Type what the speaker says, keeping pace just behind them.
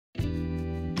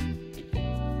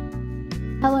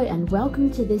Hello and welcome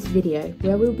to this video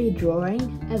where we'll be drawing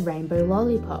a rainbow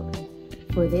lollipop.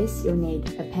 For this you'll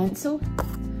need a pencil,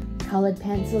 coloured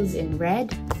pencils in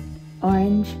red,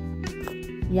 orange,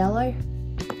 yellow,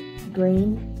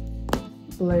 green,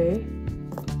 blue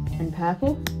and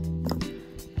purple,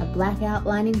 a black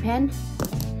outlining pen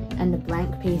and a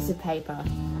blank piece of paper.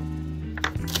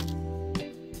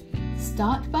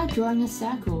 Start by drawing a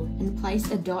circle and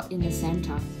place a dot in the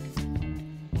centre.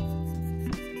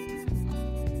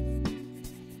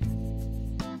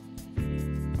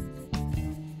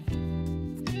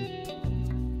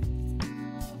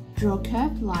 Draw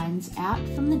curved lines out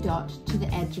from the dot to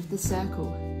the edge of the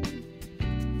circle.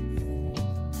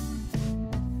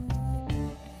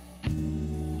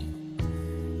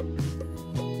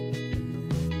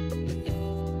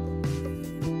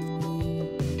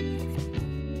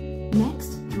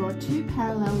 Next, draw two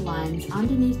parallel lines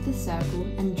underneath the circle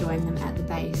and join them at the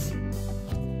base.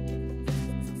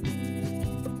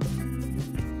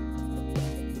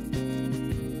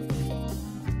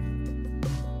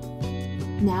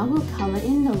 Now we'll colour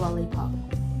in the lollipop.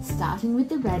 Starting with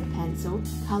the red pencil,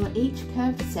 colour each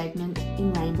curved segment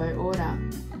in rainbow order.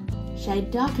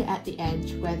 Shade darker at the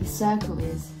edge where the circle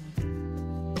is.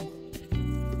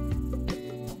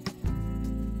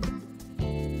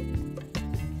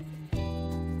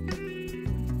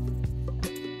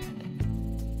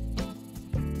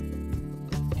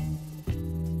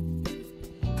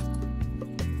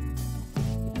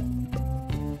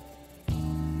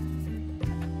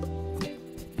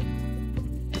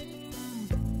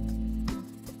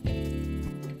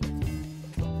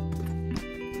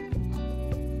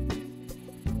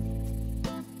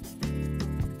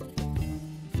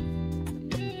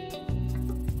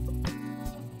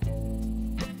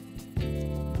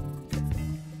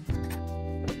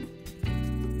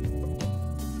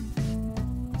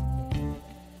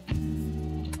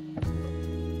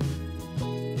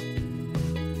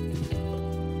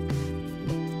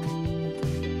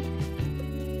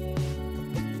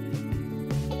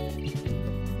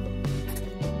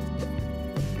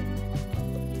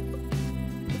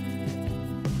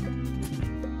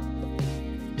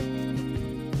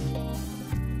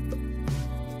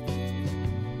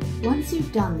 Once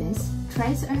you've done this,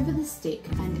 trace over the stick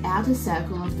and outer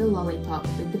circle of the lollipop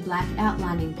with the black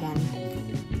outlining pen.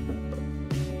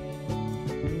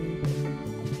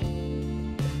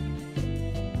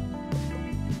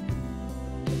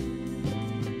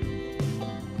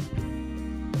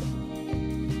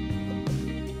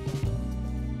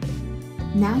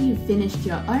 Now you've finished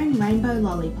your own rainbow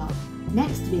lollipop.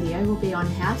 Next video will be on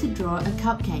how to draw a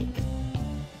cupcake.